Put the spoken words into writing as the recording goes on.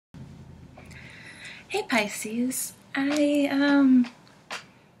Hey Pisces, I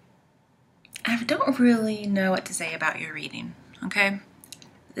don't really know what to say about your reading, okay?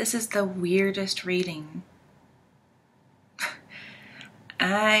 This is the weirdest reading.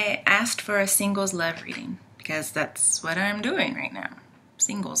 I asked for a singles love reading because that's what I'm doing right now.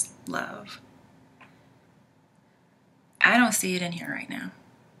 Singles love. I don't see it in here right now.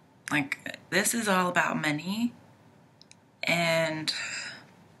 Like, this is all about money and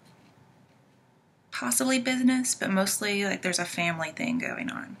possibly business, but mostly like there's a family thing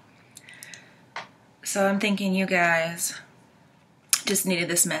going on. So I'm thinking you guys just needed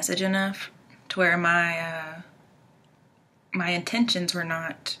this message enough to where my intentions were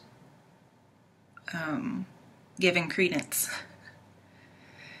not given credence.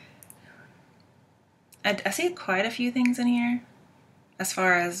 I see quite a few things in here as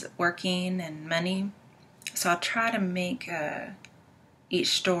far as working and money, so I'll try to make each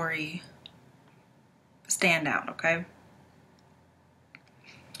story stand out, okay?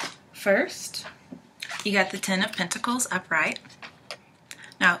 First, you got the Ten of Pentacles upright.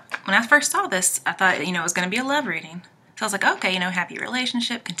 Now, when I first saw this, I thought, it was going to be a love reading. So I was like, okay, happy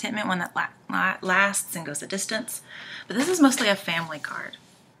relationship, contentment, one that lasts and goes the distance. But this is mostly a family card.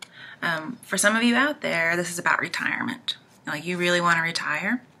 For some of you out there, this is about retirement. Like, you really want to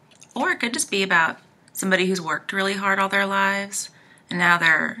retire. Or it could just be about somebody who's worked really hard all their lives, and now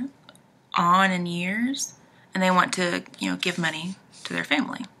they're on in years, and they want to, give money to their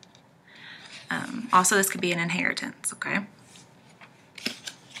family. Also, this could be an inheritance, okay?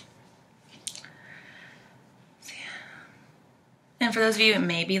 And for those of you it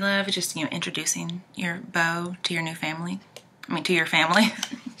may be love, it's just, introducing your beau to your new family. To your family.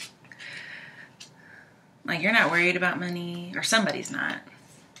 Like, you're not worried about money, or somebody's not.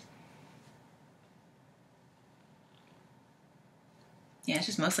 Yeah, it's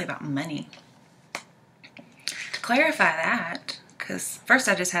just mostly about money. To clarify that, because first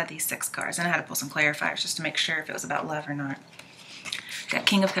I just had these 6 cards, and I had to pull some clarifiers just to make sure if it was about love or not. Got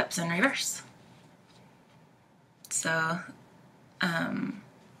King of Cups in reverse. So,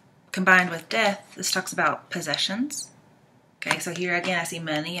 combined with Death, this talks about possessions. Okay, so here again I see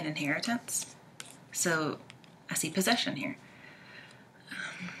money and inheritance. So I see possession here.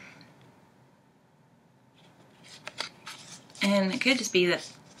 And it could just be that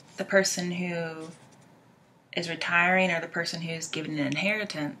the person who is retiring or the person who's given an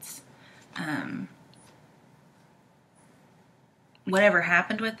inheritance, whatever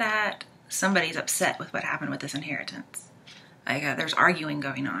happened with that, somebody's upset with what happened with this inheritance. Like, there's arguing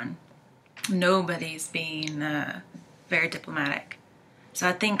going on. Nobody's being very diplomatic. So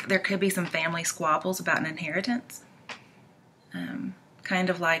I think there could be some family squabbles about an inheritance. Kind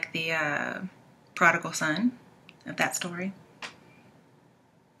of like the prodigal son of that story.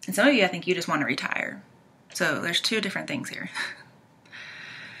 And some of you, I think you just want to retire. So there's 2 different things here.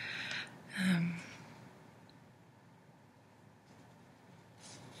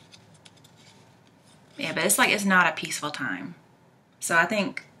 Yeah, but it's not a peaceful time. So I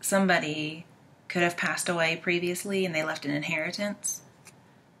think somebody could have passed away previously and they left an inheritance.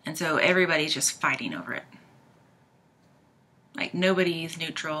 And so everybody's just fighting over it. Like, nobody's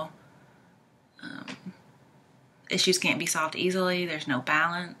neutral. Issues can't be solved easily. There's no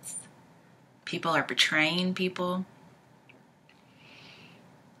balance. People are betraying people.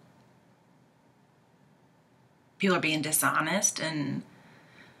 People are being dishonest and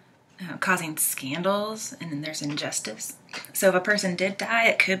causing scandals, and then there's injustice. So if a person did die,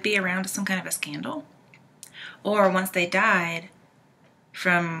 it could be around some kind of a scandal. Or once they died,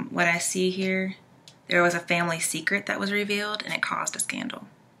 from what I see here, there was a family secret that was revealed and it caused a scandal.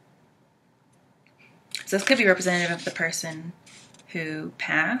 So this could be representative of the person who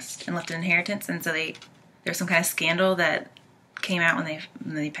passed and left an inheritance, and so there's some kind of scandal that came out when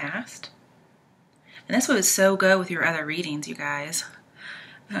they passed. And this would so go with your other readings, you guys.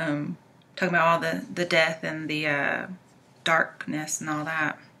 Talking about all the death and the darkness and all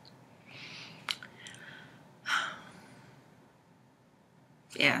that.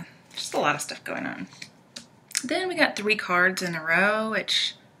 Yeah, just a lot of stuff going on. Then we got 3 cards in a row,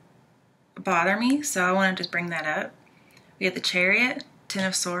 which bother me, so I want to just bring that up. We have the Chariot, 10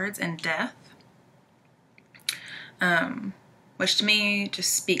 of Swords, and Death, which to me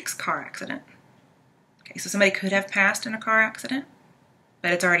just speaks car accident. Okay, so somebody could have passed in a car accident,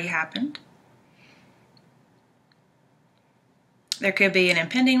 but it's already happened. There could be an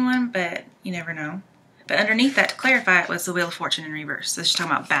impending one, but you never know. But underneath that, to clarify, it was the Wheel of Fortune in reverse. So it's just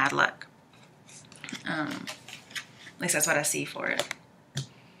talking about bad luck. At least that's what I see for it.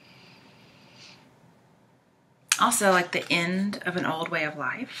 Also, like the end of an old way of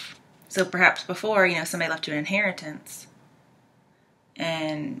life. So perhaps before, somebody left you an inheritance,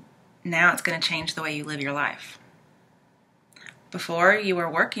 and now it's going to change the way you live your life. Before, you were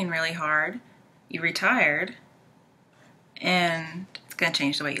working really hard, you retired, and it's going to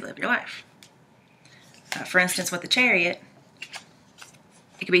change the way you live your life. For instance, with the Chariot,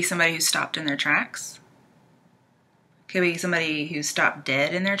 it could be somebody who stopped in their tracks. It could be somebody who stopped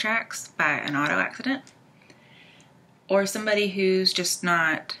dead in their tracks by an auto accident. Or somebody who's just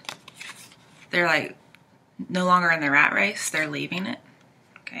not, they're like no longer in the rat race, they're leaving it,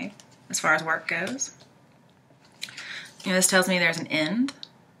 okay, as far as work goes. This tells me there's an end.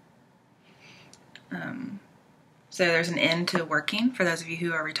 So there's an end to working for those of you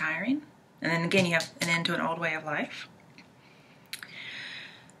who are retiring. And then again, you have an end to an old way of life.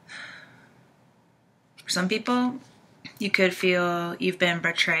 For some people, you could feel you've been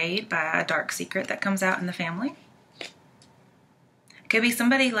betrayed by a dark secret that comes out in the family. It could be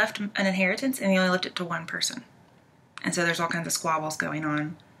somebody left an inheritance and they only left it to one person. And so there's all kinds of squabbles going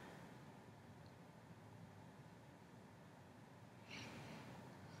on.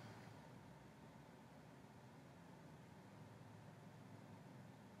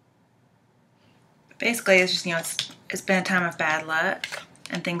 But basically, it's just, it's been a time of bad luck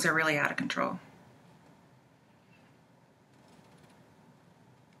and things are really out of control.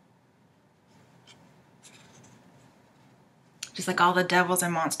 Just like all the devils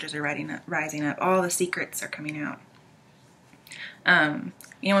and monsters are rising up. All the secrets are coming out.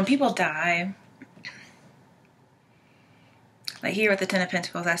 When people die, like here with the Ten of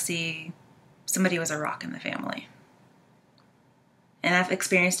Pentacles, I see somebody was a rock in the family. And I've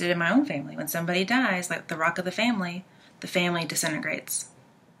experienced it in my own family. When somebody dies, like the rock of the family disintegrates.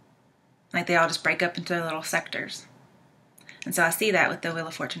 Like they all just break up into little sectors. And so I see that with the Wheel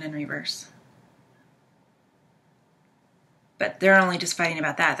of Fortune in reverse. But they're only just fighting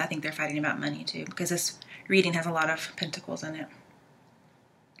about that. I think they're fighting about money too, because this reading has a lot of pentacles in it.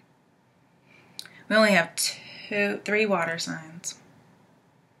 We only have three water signs.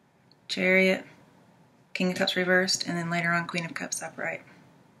 Chariot, King of Cups reversed, and then later on Queen of Cups upright.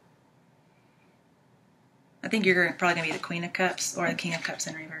 I think you're probably going to be the Queen of Cups or the King of Cups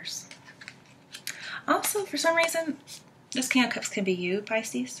in reverse. Also, for some reason, this King of Cups could be you,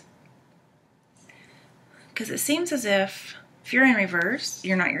 Pisces. Because it seems as if you're in reverse,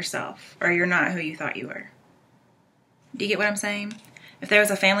 you're not yourself, or you're not who you thought you were. Do you get what I'm saying? If there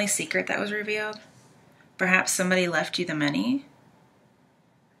was a family secret that was revealed, perhaps somebody left you the money,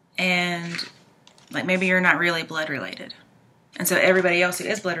 and like maybe you're not really blood related. And so everybody else who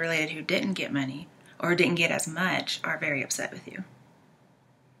is blood related who didn't get money or didn't get as much are very upset with you.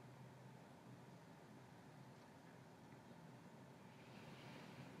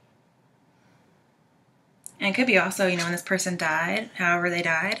 And it could be also, when this person died, however they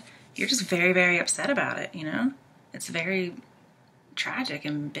died, you're just very, very upset about it, It's very tragic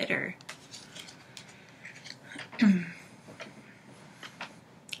and bitter. All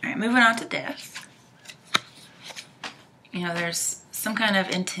right, moving on to death. There's some kind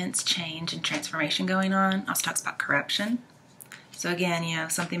of intense change and transformation going on. Also talks about corruption. So again,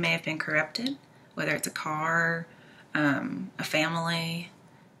 something may have been corrupted, whether it's a car, a family,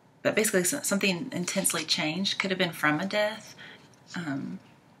 but basically something intensely changed. Could have been from a death,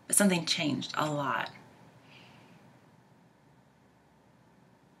 but something changed a lot.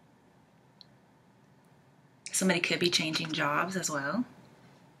 Somebody could be changing jobs as well.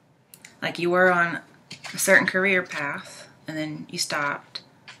 Like you were on a certain career path and then you stopped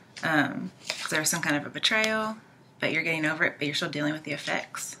because there was some kind of a betrayal, but you're getting over it, but you're still dealing with the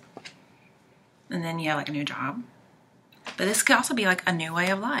effects. And then you have like a new job. But this could also be like a new way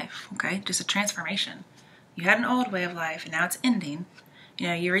of life, okay? Just a transformation. You had an old way of life and now it's ending.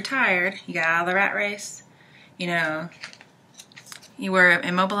 You retired, you got out of the rat race, you were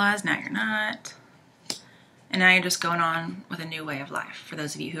immobilized, now you're not. And now you're just going on with a new way of life for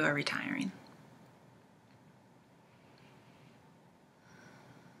those of you who are retiring.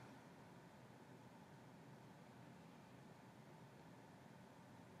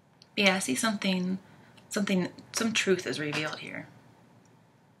 But yeah, I see some truth is revealed here.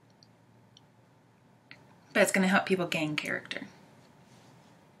 But it's going to help people gain character.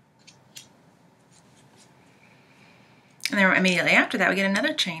 And then immediately after that, we get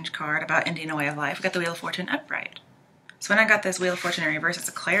another change card about ending a way of life. We got the Wheel of Fortune upright. So when I got this Wheel of Fortune in reverse, it's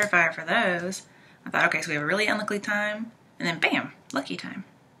a clarifier for those. I thought, okay, so we have a really unlucky time, and then bam, lucky time.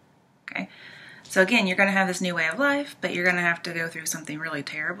 Okay. So again, you're going to have this new way of life, but you're going to have to go through something really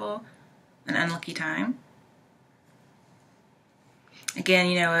terrible, an unlucky time. Again,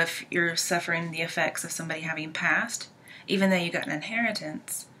 if you're suffering the effects of somebody having passed, even though you got an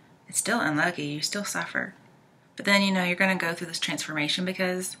inheritance, it's still unlucky. You still suffer. But then, you know, you're going to go through this transformation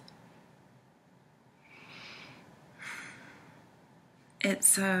because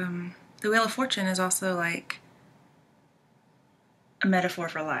it's, the Wheel of Fortune is also like a metaphor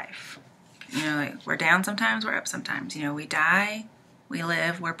for life. You know, like we're down sometimes, we're up sometimes. You know, we die, we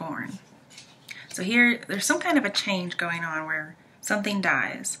live, we're born. So here, there's some kind of a change going on where something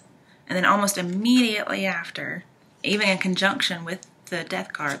dies. And then almost immediately after, even in conjunction with the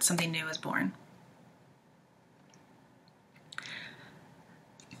death card, something new is born.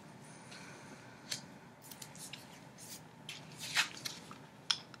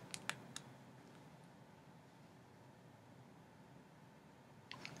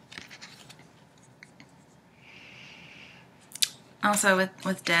 Also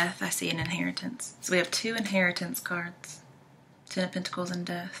with death, I see an inheritance. So we have 2 inheritance cards. 10 of Pentacles and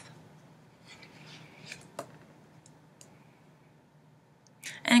death.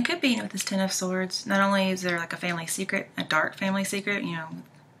 And it could be with this 10 of Swords, not only is there like a family secret, a dark family secret, you know,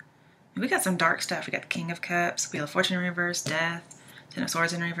 we got some dark stuff. We got the King of Cups, Wheel of Fortune in reverse, death, 10 of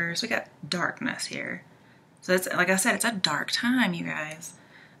Swords in reverse. We got darkness here. So it's, like I said, it's a dark time, you guys.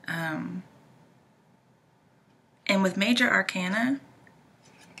 And with major arcana,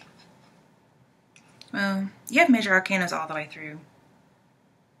 well, you have major arcanas all the way through.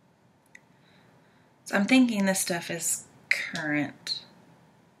 So I'm thinking this stuff is current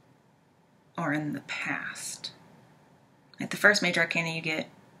or in the past. Like the first major arcana you get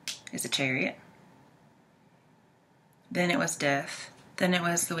is the Chariot. Then it was death. Then it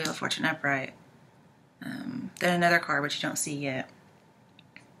was the Wheel of Fortune upright. Then another card which you don't see yet.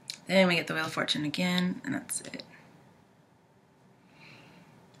 Then we get the Wheel of Fortune again, and that's it.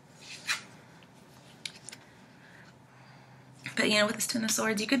 But, you know, with this 10 of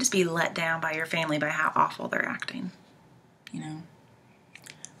Swords, you could just be let down by your family by how awful they're acting, you know.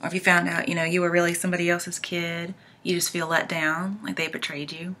 Or if you found out, you know, you were really somebody else's kid, you just feel let down, like they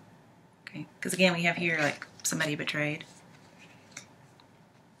betrayed you. Okay, because again, we have here, like, somebody betrayed.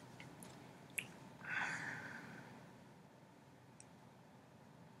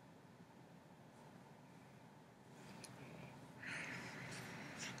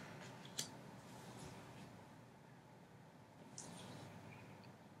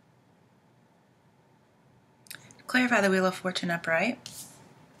 Clarify the Wheel of Fortune upright.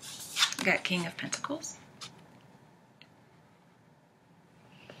 We got King of Pentacles.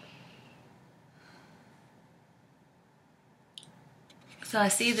 So I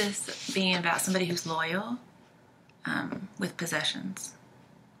see this being about somebody who's loyal with possessions.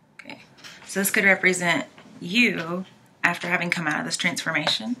 Okay, so this could represent you after having come out of this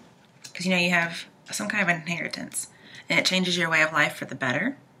transformation, because you know you have some kind of inheritance, and it changes your way of life for the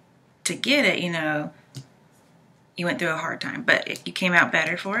better. To get it, you know, you went through a hard time, but you came out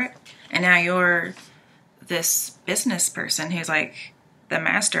better for it, and now you're this business person who's like the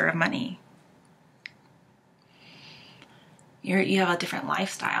master of money. You have a different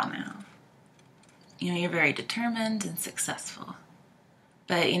lifestyle now. You know, you're very determined and successful.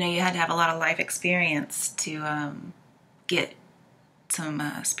 But, you know, you had to have a lot of life experience to get some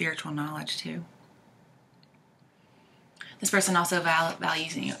spiritual knowledge, too. This person also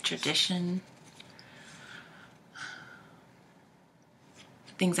values, you know, tradition.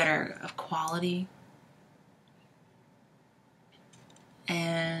 Things that are of quality.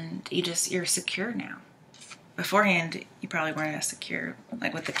 And you're secure now. Beforehand, you probably weren't as secure,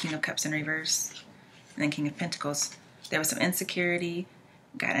 like with the King of Cups in reverse and then King of Pentacles. There was some insecurity,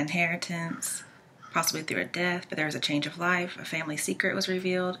 got inheritance, possibly through a death, but there was a change of life. A family secret was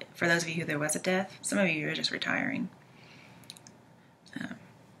revealed. For those of you who there was a death, some of you are just retiring.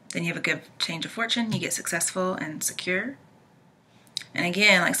 Then you have a good change of fortune. You get successful and secure. And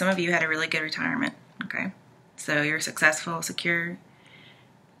again, like some of you had a really good retirement, okay? So you're successful, secure.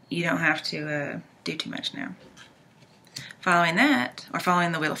 You don't have to do too much now. Following that, or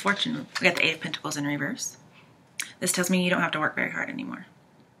following the Wheel of Fortune, we got the 8 of Pentacles in reverse. This tells me you don't have to work very hard anymore.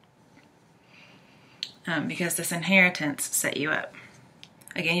 Because this inheritance set you up.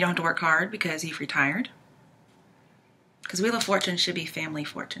 Again, you don't have to work hard because you've retired. Because Wheel of Fortune should be family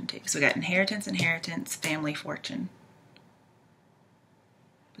fortune too. So we got inheritance, family fortune.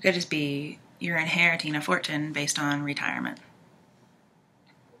 It could just be you're inheriting a fortune based on retirement.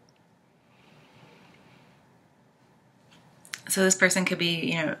 So this person could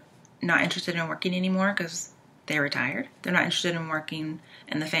be, you know, not interested in working anymore because they're retired. They're not interested in working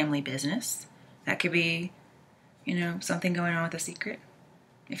in the family business. That could be, you know, something going on with a secret.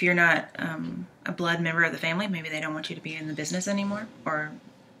 If you're not a blood member of the family, maybe they don't want you to be in the business anymore, or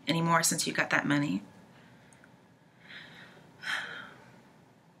anymore since you got that money.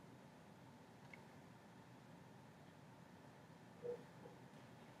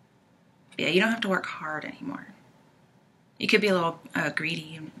 Yeah, you don't have to work hard anymore. You could be a little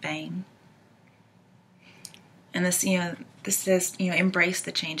greedy and vain. And this, this says, embrace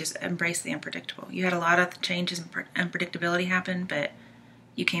the changes, embrace the unpredictable. You had a lot of changes and unpredictability happen, but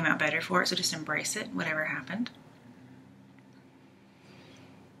you came out better for it, so just embrace it, whatever happened.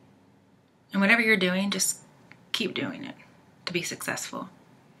 And whatever you're doing, just keep doing it to be successful.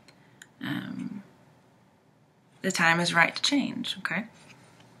 The time is right to change, okay?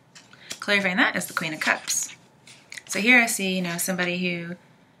 Clarifying that is the Queen of Cups. So here I see, somebody who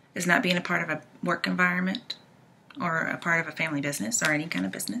is not being a part of a work environment or a part of a family business or any kind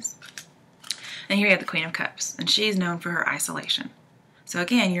of business. And here you have the Queen of Cups, and she's known for her isolation. So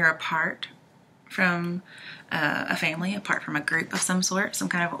again, you're apart from a family, apart from a group of some sort, some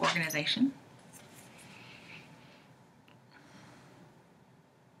kind of organization.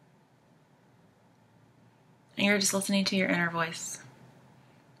 And you're just listening to your inner voice.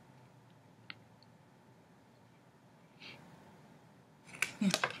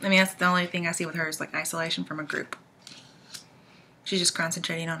 I mean, that's the only thing I see with her is like isolation from a group. She's just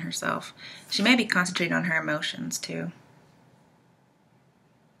concentrating on herself. She may be concentrating on her emotions too.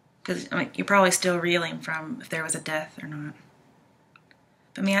 Because you're probably still reeling from if there was a death or not.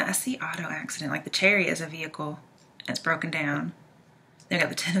 But I see auto accident. Like the Chariot is a vehicle and it's broken down. Then we got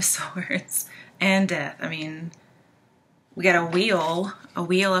the Ten of Swords and death. We got a wheel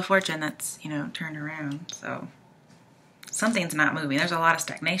of fortune that's, turned around. So something's not moving. There's a lot of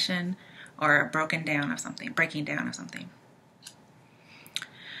stagnation or a breaking down of something.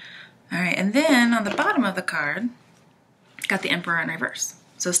 All right, and then on the bottom of the card, got the Emperor in reverse.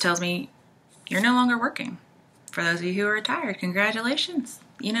 So this tells me you're no longer working. For those of you who are retired, congratulations.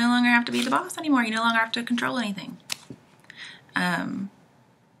 You no longer have to be the boss anymore. You no longer have to control anything.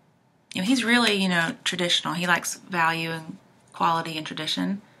 He's really, traditional. He likes value and quality and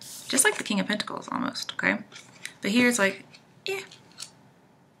tradition, just like the King of Pentacles almost, okay? But here it's like, I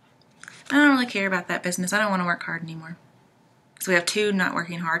don't really care about that business. I don't want to work hard anymore. So we have two not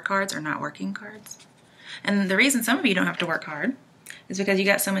working hard cards or not working cards. And the reason some of you don't have to work hard is because you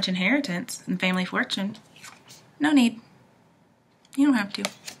got so much inheritance and family fortune. No need. You don't have to.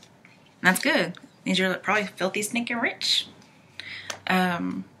 And that's good. It means you're probably filthy, stinking rich.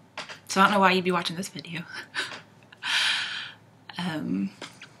 So I don't know why you'd be watching this video.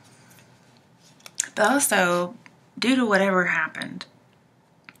 But also, due to whatever happened,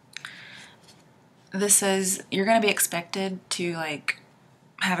 this says you're going to be expected to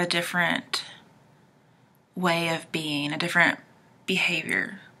have a different way of being, a different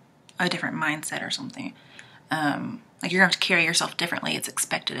behavior, a different mindset or something. You're going to have to carry yourself differently. It's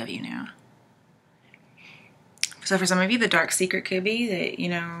expected of you now. So for some of you, the dark secret could be that,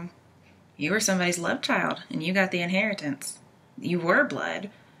 you were somebody's love child and you got the inheritance. You were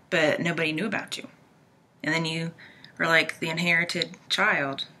blood, but nobody knew about you. And then you were like the inherited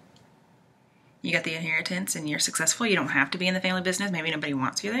child. You got the inheritance and you're successful. You don't have to be in the family business. Maybe nobody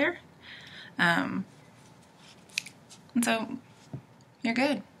wants you there. And so you're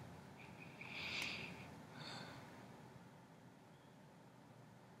good.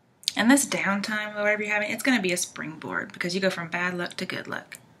 And this downtime, or whatever you're having, it's going to be a springboard because you go from bad luck to good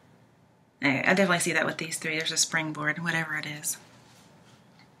luck. I definitely see that with these three. There's a springboard, whatever it is.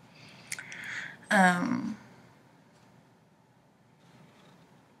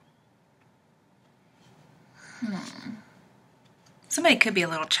 Somebody could be a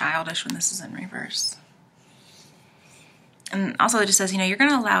little childish when this is in reverse. And also it just says, you're going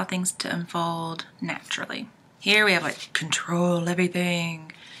to allow things to unfold naturally. Here we have control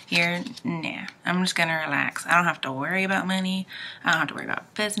everything. Here, nah, I'm just going to relax. I don't have to worry about money. I don't have to worry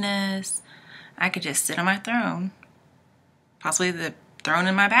about business. I could just sit on my throne. Possibly the throne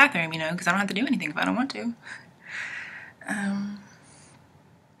in my bathroom, because I don't have to do anything if I don't want to.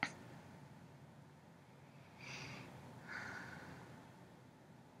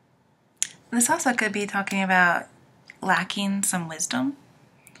 This also could be talking about lacking some wisdom.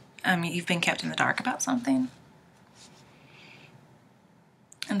 You've been kept in the dark about something.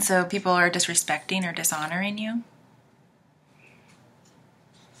 And so people are disrespecting or dishonoring you.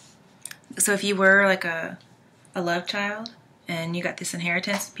 So if you were a love child and you got this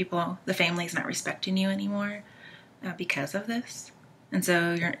inheritance, the family's not respecting you anymore because of this. And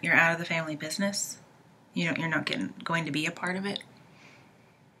so you're out of the family business. You're not going to be a part of it.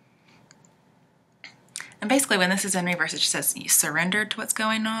 And basically when this is in reverse, it just says you surrender to what's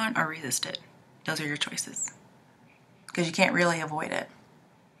going on or resist it. Those are your choices. Because you can't really avoid it.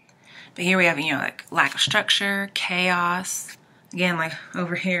 But here we have, lack of structure, chaos. Again,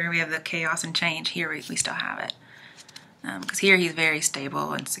 over here we have the chaos and change. Here we still have it. Because here he's very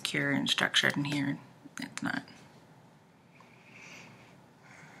stable and secure and structured, and here it's not.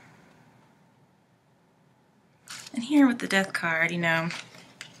 And here with the Death card, you know,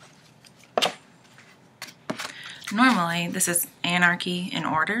 normally this is anarchy and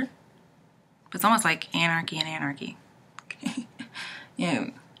order. But it's almost like anarchy and anarchy. Okay. You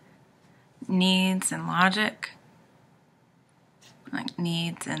know, needs and logic, like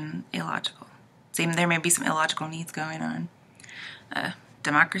needs and illogical. So there may be some illogical needs going on.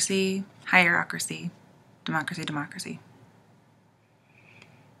 Democracy, hierarchy, democracy, democracy.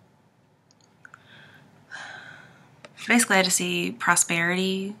 Basically, I just see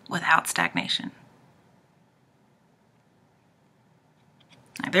prosperity without stagnation.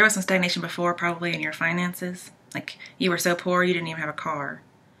 Like, there was some stagnation before, probably in your finances. Like, you were so poor you didn't even have a car.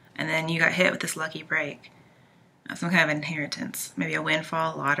 And then you got hit with this lucky break. Some kind of inheritance. Maybe a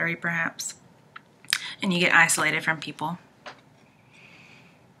windfall, lottery perhaps. And you get isolated from people.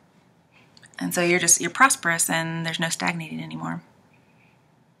 And so you're prosperous and there's no stagnating anymore.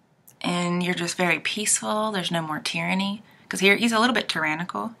 And you're just very peaceful. There's no more tyranny. Because here, he's a little bit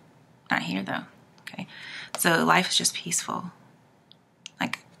tyrannical. Not here, though. Okay. So life is just peaceful.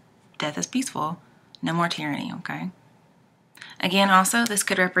 Like, death is peaceful. No more tyranny, okay? Again, also, this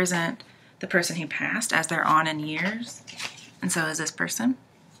could represent the person who passed as they're on in years. And so is this person.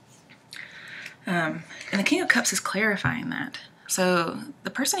 And the King of Cups is clarifying that. So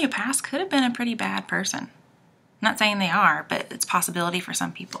the person who passed could have been a pretty bad person. I'm not saying they are, but it's a possibility for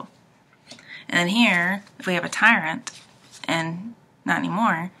some people. And then here, if we have a tyrant, and not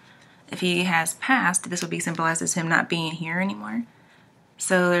anymore, if he has passed, this would be symbolized as him not being here anymore.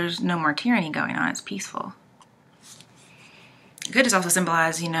 So there's no more tyranny going on. It's peaceful. It could just also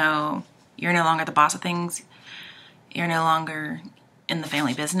symbolize, you know, you're no longer the boss of things. You're no longer in the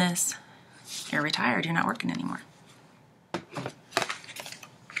family business. You're retired. You're not working anymore.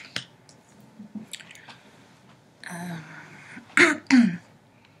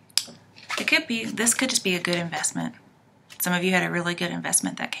 This could just be a good investment. Some of you had a really good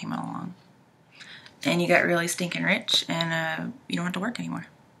investment that came along. And you got really stinking rich and you don't have to work anymore.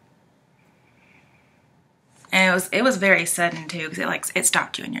 And it was very sudden too, because it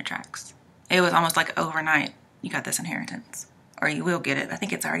stopped you in your tracks. It was almost like overnight you got this inheritance. Or you will get it. I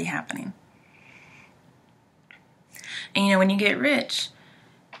think it's already happening. And you know, when you get rich,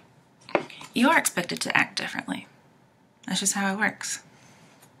 you are expected to act differently. That's just how it works.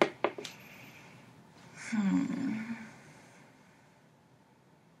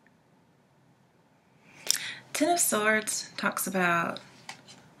 Ten of Swords talks about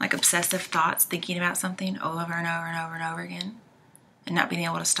like obsessive thoughts, thinking about something over and over and over and over again, and not being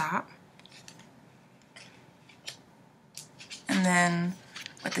able to stop. And then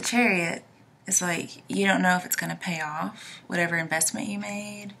with the Chariot, it's like you don't know if it's going to pay off, whatever investment you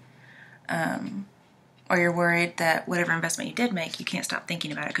made, or you're worried that whatever investment you did make, you can't stop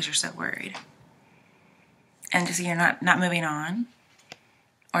thinking about it because you're so worried. And just you're not moving on,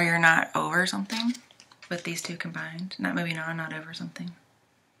 or you're not over something with these two combined. Not moving on, not over something.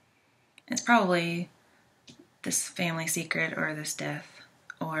 It's probably this family secret or this death,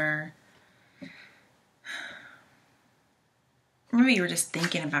 or maybe you were just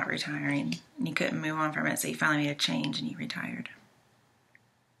thinking about retiring and you couldn't move on from it, so you finally made a change and you retired.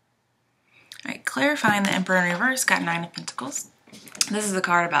 All right, clarifying the Emperor in reverse, got 9 of Pentacles. This is a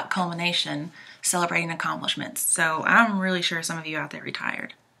card about culmination, celebrating accomplishments. So I'm really sure some of you out there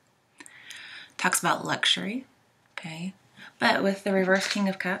retired. Talks about luxury, okay? But with the reverse King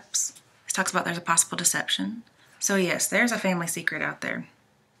of Cups, this talks about there's a possible deception. So yes, there's a family secret out there.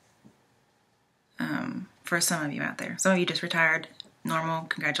 For some of you out there. Some of you just retired. Normal,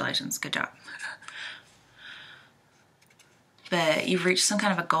 congratulations, good job. But you've reached some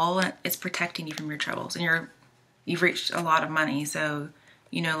kind of a goal and it's protecting you from your troubles. And you've reached a lot of money, so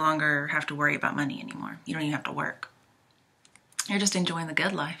you no longer have to worry about money anymore. You don't even have to work. You're just enjoying the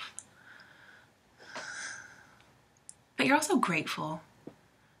good life. But you're also grateful.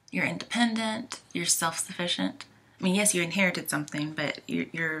 You're independent. You're self-sufficient. I mean, yes, you inherited something, but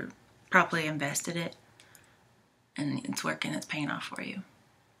you're probably invested it. And it's working. It's paying off for you.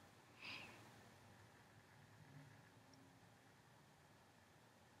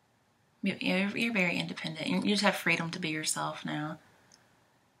 You're very independent. You just have freedom to be yourself now.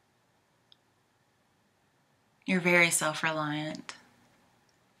 You're very self-reliant.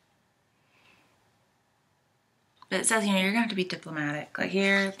 But it says, you know, you're going to have to be diplomatic. Like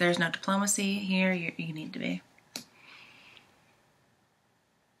here, there's no diplomacy. Here, you need to be.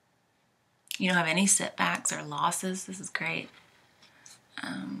 You don't have any setbacks or losses. This is great.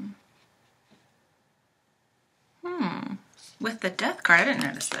 with the Death card, I didn't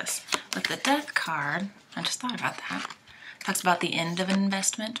notice this. With the Death card, I just thought about that. It talks about the end of an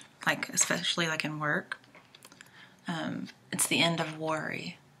investment, like especially like in work. It's the end of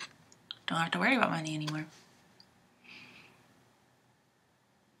worry. Don't have to worry about money anymore.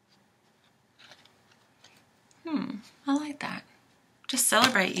 I like that. Just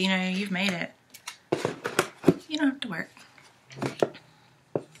celebrate, you know, you've made it. You don't have to work.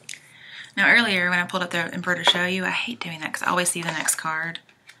 Now earlier when I pulled up the Emperor to show you, I hate doing that because I always see the next card.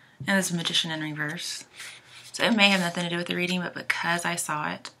 And there's a Magician in reverse. So it may have nothing to do with the reading, but because I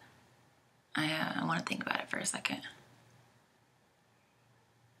saw it, I want to think about it for a second.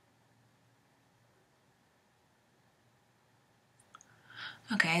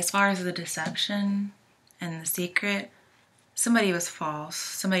 Okay, as far as the deception and the secret, somebody was false.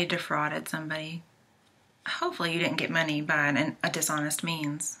 Somebody defrauded somebody. Hopefully you didn't get money by a dishonest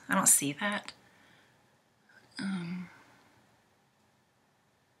means. I don't see that.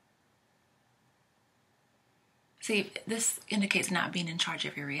 See, this indicates not being in charge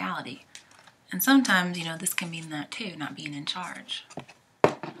of your reality. And sometimes, you know, this can mean that too, not being in charge.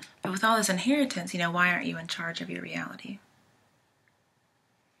 But with all this inheritance, you know, why aren't you in charge of your reality?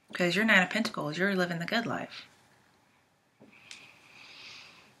 Because you're Nine of Pentacles. You're living the good life.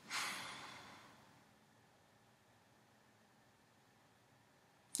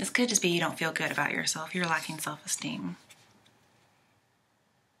 This could just be you don't feel good about yourself. You're lacking self-esteem.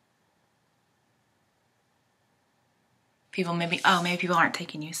 People maybe people aren't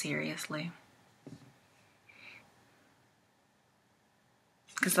taking you seriously.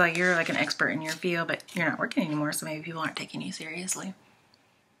 Because like you're like an expert in your field, but you're not working anymore, so maybe people aren't taking you seriously.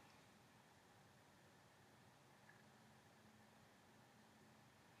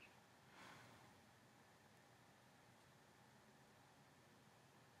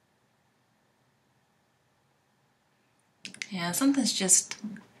 Yeah, something's just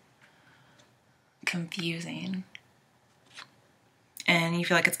confusing. And you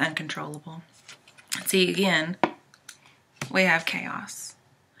feel like it's uncontrollable. See, again, we have chaos.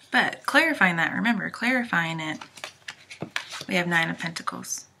 But clarifying that, remember, clarifying it, we have Nine of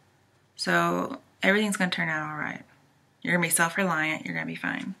Pentacles. So everything's going to turn out all right. You're going to be self-reliant. You're going to be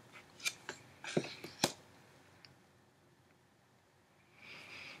fine.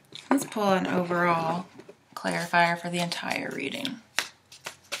 Let's pull an overall clarifier for the entire reading.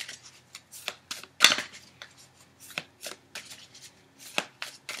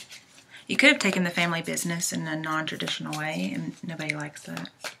 You could have taken the family business in a non-traditional way, and nobody likes that.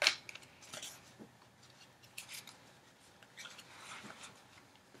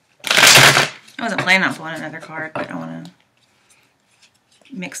 I wasn't planning on pulling another card, but I want to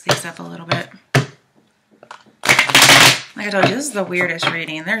mix these up a little bit. Like I told you, this is the weirdest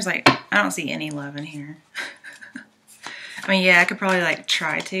reading. There's like, I don't see any love in here. I mean, yeah, I could probably like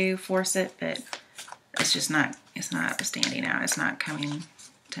try to force it, but it's just not, it's not standing out. It's not coming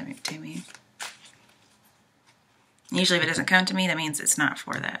to me. Usually if it doesn't come to me, that means it's not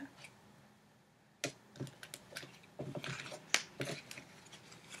for that.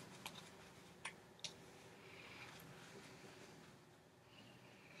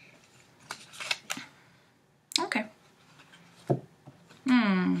 Okay.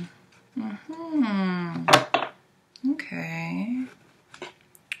 Okay.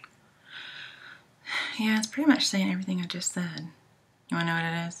 Yeah, it's pretty much saying everything I just said. You want to know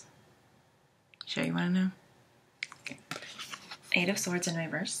what it is? Sure you want to know? Okay. Eight of Swords in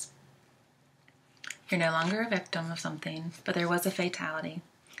reverse. You're no longer a victim of something, but there was a fatality.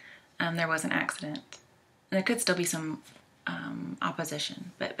 There was an accident. And there could still be some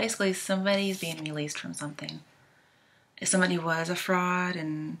opposition. But basically somebody's being released from something. If somebody was a fraud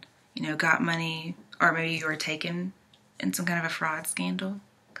and, you know, got money, or maybe you were taken in some kind of a fraud scandal,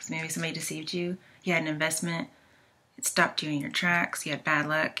 because maybe somebody deceived you. You had an investment. It stopped you in your tracks. You had bad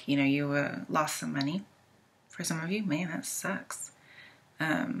luck. You know, you lost some money. For some of you, man, that sucks.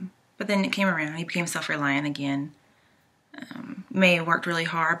 But then it came around. You became self-reliant again. May have worked really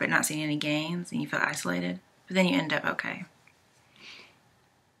hard, but not seen any gains, and you felt isolated. But then you end up okay.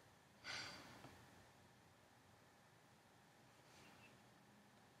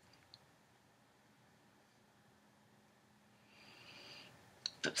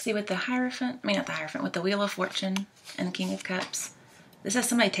 But see, with the Hierophant, not the Hierophant, with the Wheel of Fortune and the King of Cups, this says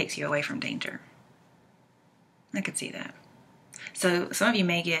somebody takes you away from danger. I could see that. So some of you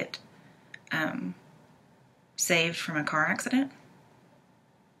may get saved from a car accident.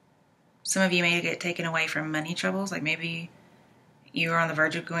 Some of you may get taken away from money troubles, like maybe you were on the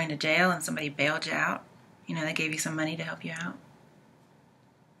verge of going to jail and somebody bailed you out. You know, they gave you some money to help you out.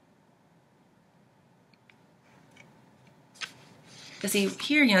 But see,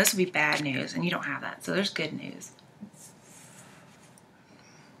 here, you know, this would be bad news, and you don't have that. So there's good news.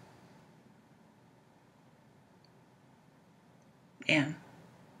 Yeah.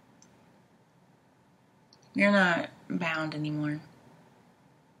 You're not bound anymore.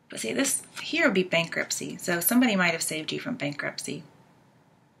 But see, this here would be bankruptcy. So somebody might have saved you from bankruptcy.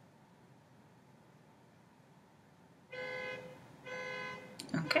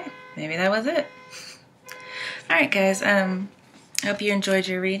 Okay, maybe that was it. All right, guys. Hope you enjoyed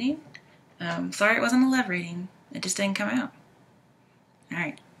your reading. Sorry it wasn't a love reading. It just didn't come out. All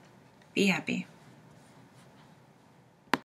right. Be happy.